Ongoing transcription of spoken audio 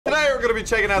going to be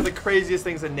checking out the craziest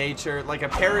things in nature, like a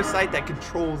parasite that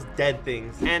controls dead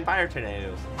things, and fire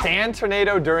tornadoes. Sand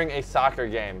tornado during a soccer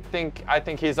game. I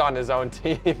think he's on his own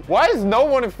team. Why is no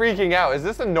one freaking out? Is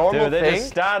this a normal Dude, they're thing? just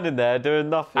standing there doing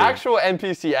nothing. Actual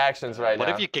NPC actions right now.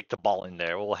 What if you kick the ball in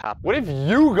there? What will happen? What if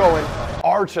you go in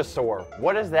Archosaur?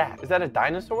 What is that? Is that a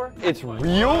dinosaur? It's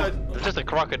real? It's just a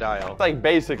crocodile. It's like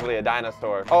basically a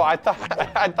dinosaur. Oh, I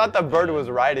thought the bird was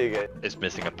riding it. It's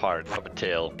missing a part of a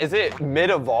tail. Is it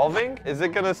mid-evolving? Is it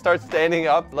gonna start standing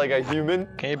up like a human?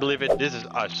 Can you believe it? This is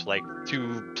us like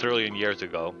 2 trillion years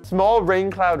ago. Small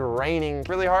rain cloud raining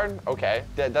really hard? Okay,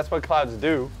 that's what clouds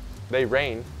do. They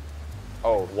rain.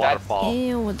 Oh, Waterfall.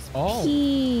 Ew, it's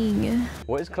peeing.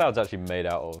 What is clouds actually made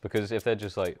out of? Because if they're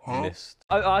just like mist.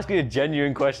 I'm asking a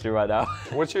genuine question right now.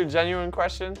 What's your genuine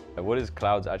question? What is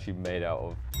clouds actually made out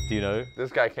of? Do you know?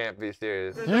 This guy can't be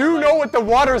serious. You know what the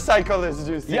water cycle is,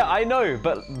 Juicy. Yeah, I know,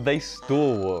 but they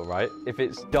store water, right? If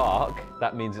it's dark,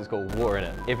 that means it's got water in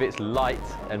it. If it's light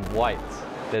and white,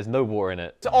 there's no water in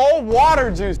it. It's all water,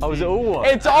 Juicy. Oh, is it all water?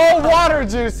 It's all water,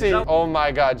 Juicy. Oh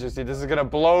my God, Juicy, this is gonna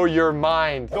blow your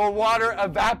mind. The water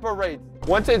evaporates.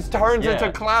 Once it turns into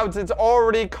clouds, it's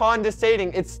already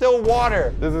condensing. It's still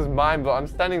water. This is mind-blowing. I'm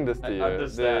sending this to you.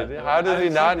 understand. Dude, how does he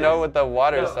not know what the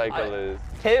water cycle is?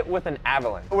 Hit with an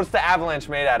avalanche. What's the avalanche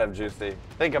made out of, Juicy?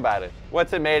 Think about it.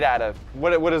 What's it made out of?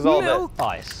 What is all this?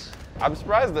 Ice. I'm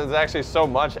surprised there's actually so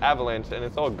much avalanche, and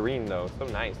it's all green though. So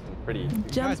nice and pretty.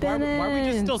 Jump Guys, in why are we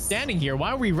just it. still standing here?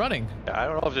 Why are we running? I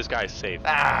don't know if this guy's safe.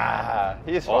 Ah,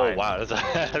 he's Oh fine. wow, that's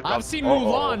a I've seen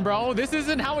Mulan, bro. This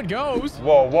isn't how it goes.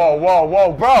 Whoa, whoa, whoa,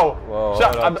 whoa, bro! Whoa,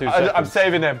 Shut hold on, up. 2 I'm seconds.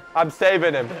 saving him. I'm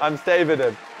saving him. I'm saving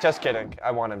him. Just kidding. I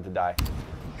want him to die.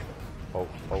 Oh,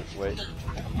 wait.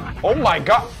 Oh my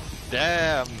God.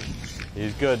 Damn.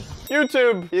 He's good.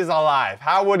 YouTube, he's alive.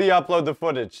 How would he upload the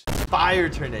footage? Fire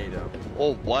tornado.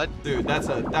 Oh what? Dude, that's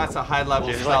a high level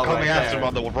It's spell like coming right after him there.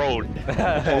 on the road.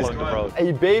 Following the road.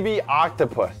 A baby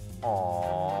octopus.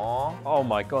 Aww. Oh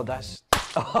my God, that's...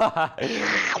 But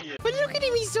look at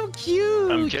him, he's so cute.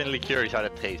 I'm genuinely curious how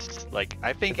that tastes. Like,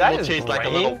 I think it that will his taste like a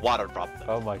little brain? water drop.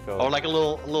 Oh my God. Or like a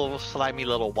little slimy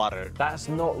little water. That's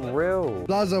not real.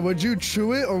 Laza, would you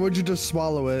chew it or would you just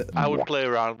swallow it? I would play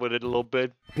around with it a little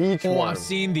bit. Beach Oh, one. I've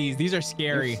seen these. These are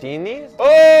scary. You seen these?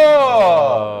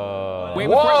 Oh! Wait,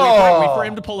 Whoa! wait for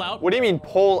him to pull out. What do you mean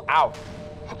pull out?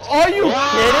 Are you kidding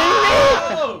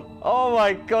me? Oh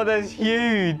my God, that's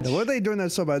huge. What are they doing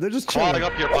that so bad? They're just Crawling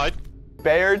chilling. up your butt.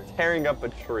 Bear tearing up a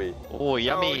tree. Oh,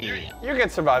 yummy. You can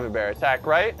survive a bear attack,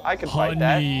 right? I can fight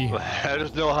that. Honey.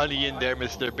 There's no honey in there,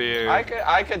 Mr. Bear. I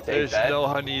could take There's that. no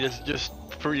honey. That's just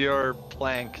for your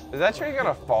plank. Is that tree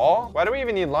gonna fall? Why do we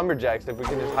even need lumberjacks if we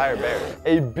can just hire bears?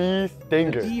 A bee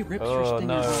stinger. Oh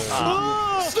no.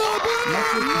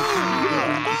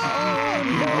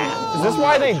 Is this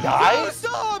why they die?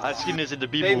 I've seen this in the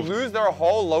bee They movie. lose their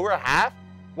whole lower half?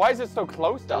 Why is it so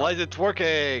close though? Why is it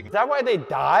twerking? Is that why they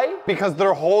die? Because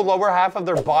their whole lower half of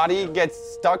their body gets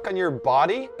stuck on your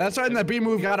body? That's why in the bee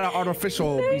movie got an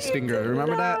artificial bee stinger.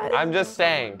 Remember that? I'm just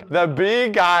saying. The bee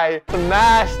guy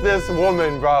smashed this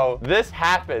woman, bro. This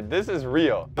happened. This is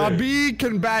real. A bee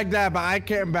can bag that, but I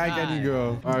can't bag any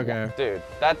girl. Okay. Dude,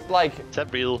 that's like, Is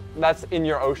that real? that's in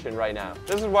your ocean right now.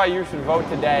 This is why you should vote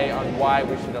today on why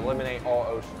we should eliminate all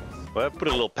oceans. Well, put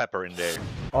a little pepper in there.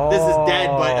 This is dead,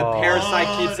 but a parasite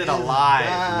keeps it alive.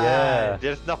 Yeah.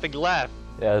 There's nothing left.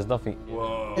 Yeah, there's nothing.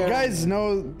 You guys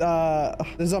know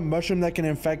there's a mushroom that can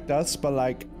infect us, but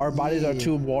like our bodies are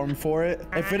too warm for it.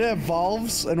 If it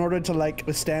evolves in order to like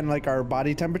withstand like our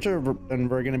body temperature, then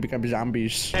we're gonna become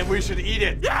zombies. And we should eat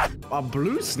it. A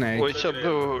blue snake? What's up,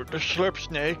 the slurp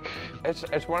snake?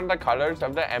 It's one of the colors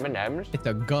of the M&Ms. It's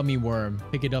a gummy worm.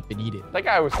 Pick it up and eat it. That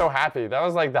guy was so happy. That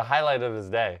was like the highlight of his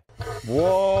day.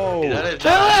 Whoa.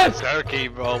 That is turkey,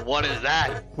 bro. What is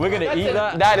that? We're gonna eat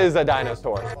that? That is a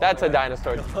dinosaur. That's a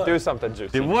dinosaur. Do something,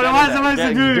 Juicy. What Get am in I there. supposed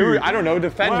to do? Dude, I don't know.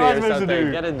 Defend What me am I or supposed to something.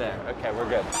 do? Get in there. Okay, we're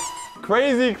good.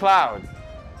 Crazy clouds.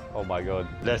 Oh my God.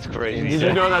 That's crazy. Did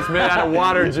you know that's made out of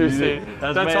water, Juicy?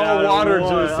 That's That's made all out of water,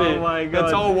 water. Juicy. Oh my God.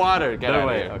 That's all water. Get No out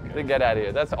way. of here. Okay. Get out of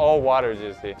here. That's all water,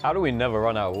 Juicy. How do we never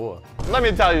run out of water? Let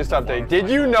me tell you something. Did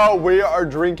you know we are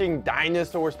drinking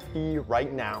dinosaur's pee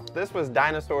right now? This was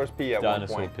dinosaur's pee at one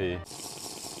Dinosaur point. pee.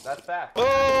 That's fact.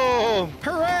 Oh!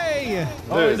 Hooray!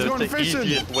 Oh, he's That's going the fishing.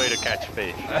 easiest way to catch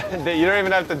fish. You don't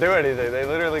even have to do anything. They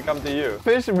literally come to you.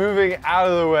 Fish moving out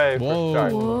of the way Whoa. for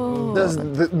sharks. Whoa. This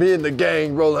is me and the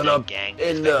gang rolling up gang.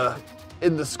 in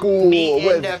the school Me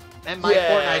with and my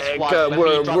Fortnite squad when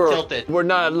we drop tilted. we're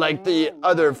not like the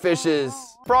other fishes.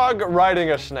 Frog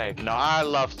riding a snake. No, I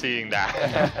love seeing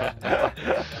that.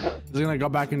 He's gonna go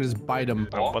back and just bite him.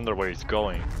 I wonder where he's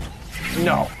going.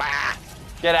 No.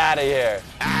 Get out of here.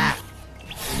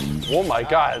 Oh my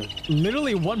God.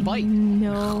 Literally one bite.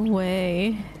 No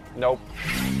way. Nope.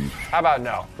 How about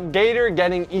no? Gator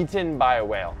getting eaten by a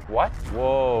whale. What?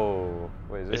 Whoa.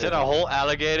 Wait, Is it a whole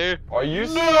alligator? Are you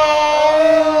No,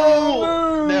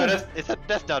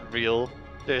 that's not real.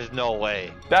 There's no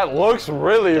way. That looks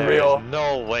really There real. is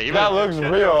no way. That looks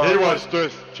real. He was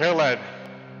just chilling.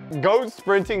 Goat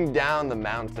sprinting down the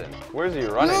mountain. Where's he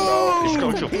running, bro? He's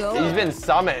going to. He's been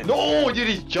summoned. No, dude,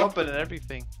 he's jumping and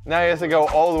everything. Now he has to go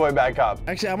all the way back up.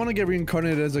 Actually, I want to get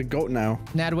reincarnated as a goat now.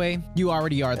 Nadway, you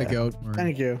already are the goat.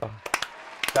 Thank you.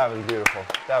 That was beautiful.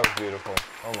 That was beautiful.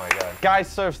 Oh my God. Guy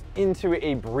surfs into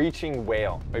a breaching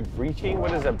whale. A breaching?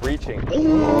 What is a breaching?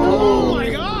 Oh my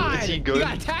God! Is he You good?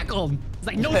 got tackled. It's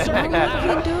like no How surfing did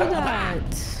allowed. he do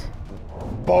that?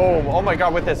 Boom. Oh my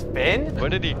God, with his fin? Where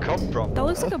did he come from? That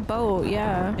looks like a boat,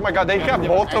 yeah. Oh my God, they got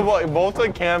multiple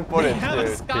cam footage, Have a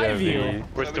dude. sky view.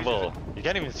 First of all, you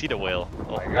can't even see the whale.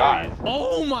 Oh my God.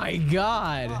 Oh my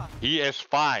God. He is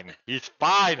fine. He's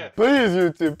fine. Please,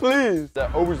 YouTube, please.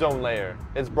 The ozone layer.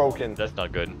 It's broken. That's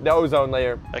not good. The ozone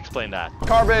layer. Explain that.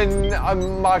 Carbon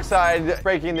monoxide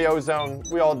breaking the ozone.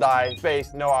 We all die.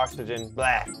 Space, no oxygen.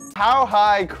 Blah. How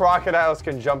high crocodiles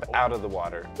can jump out of the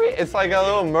water? Wait, it's like a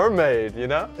little mermaid, you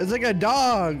know? It's like a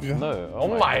dog. No.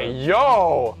 Oh my,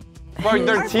 yo. Bro,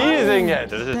 they're teasing it.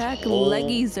 This is Back whole-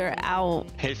 leggies are out.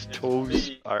 His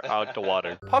toes are out the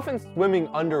water. Puffin's swimming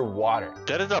underwater.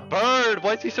 That is a bird.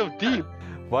 Why is he so deep?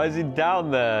 Why is he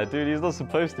down there? Dude, he's not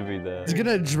supposed to be there. He's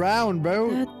gonna drown,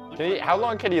 bro. How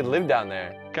long can he live down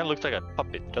there? Kind of looks like a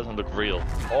puppet. Doesn't look real.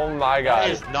 Oh my That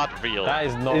God. is not real. That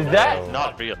is not Is that- real.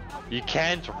 not real. You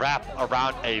can't wrap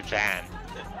around a van.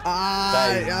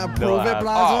 Prove it, not-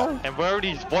 Blaza. And where are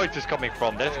these voices coming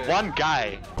from? There's one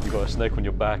guy. You got a snake on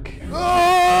your back.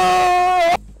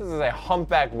 This is a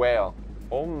humpback whale.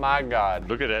 Oh my God.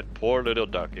 Look at that poor little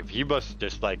duck. If he was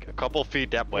just like a couple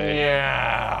feet that way.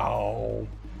 Meow.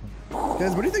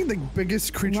 Guys, what do you think the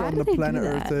biggest creature Why on do the they do planet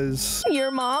that? Earth is? Your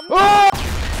mom?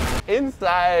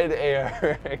 Inside a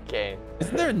hurricane.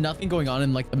 Isn't there nothing going on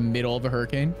in like the middle of a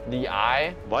hurricane? The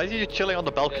eye. Why is he chilling on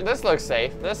the balcony? This looks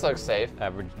safe. This looks safe.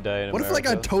 Average day in What if America.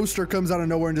 like a toaster comes out of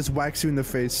nowhere and just whacks you in the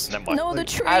face? Then what? No, the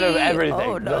tree. Out of everything.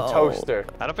 Oh, The no. toaster.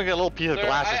 I don't think a little piece of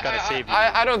glass is gonna save you.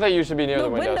 I don't think you should be near the, The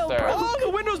window, window sir. broke. Oh, the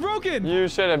window's broken. You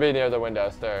shouldn't be near the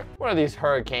window, sir. What are these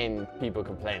hurricane people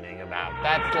complaining about?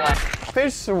 That's like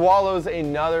fish swallows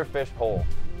another fish whole.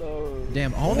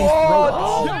 Damn, all these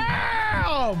Whoa! throws.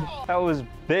 Damn! That was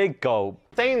big gulp.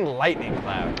 Insane lightning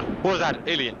cloud. What was that?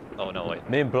 Alien? Oh no, wait.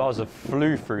 Me and Blaza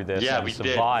flew through this Yeah, and we did.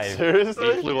 survived. We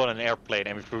Seriously? flew on an airplane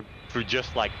and we flew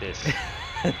just like this.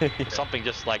 Something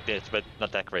just like this, but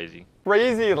not that crazy.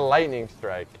 Crazy lightning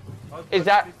strike. Is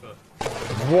that?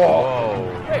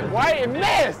 Whoa. Wait, why it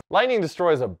missed? Lightning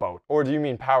destroys a boat. Or do you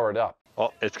mean powered up?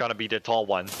 Oh, it's gonna be the tall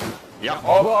one. Yep.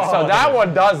 Oh, so that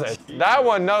one does it. That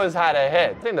one knows how to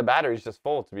hit. I think the battery's just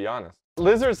full, to be honest.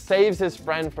 Lizard saves his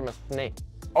friend from a snake.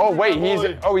 Oh wait,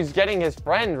 he's getting his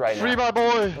friend right Free now. my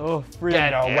boy. Oh, free.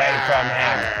 Get away from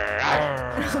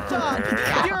him.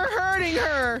 Stop! You're hurting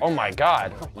her! Oh my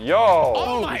God. Yo.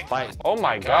 Oh my! Fight. Oh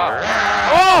my God.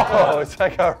 Oh, it's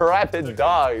like a rabid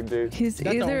dog, dude. He's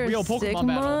That's a either real a Pokemon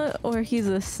Sigma battle. or he's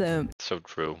a simp. So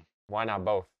true. Why not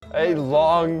both? A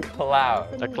long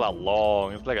cloud. That cloud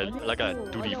long. It's like a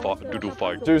doo-doo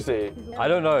fart. Juicy. I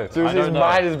don't know. I Juicy's don't know.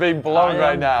 mind is being blown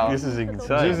right now. This is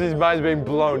insane. Juicy's mind's being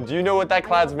blown. Do you know what that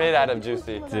cloud's made out of,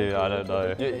 Juicy? Dude, I don't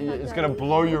know. It's gonna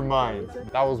blow your mind.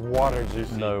 That was water,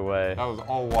 Juicy. No way. That was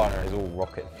all water. It's all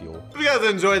rocket fuel. If you guys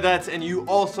enjoyed that and you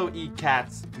also eat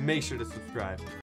cats, make sure to subscribe.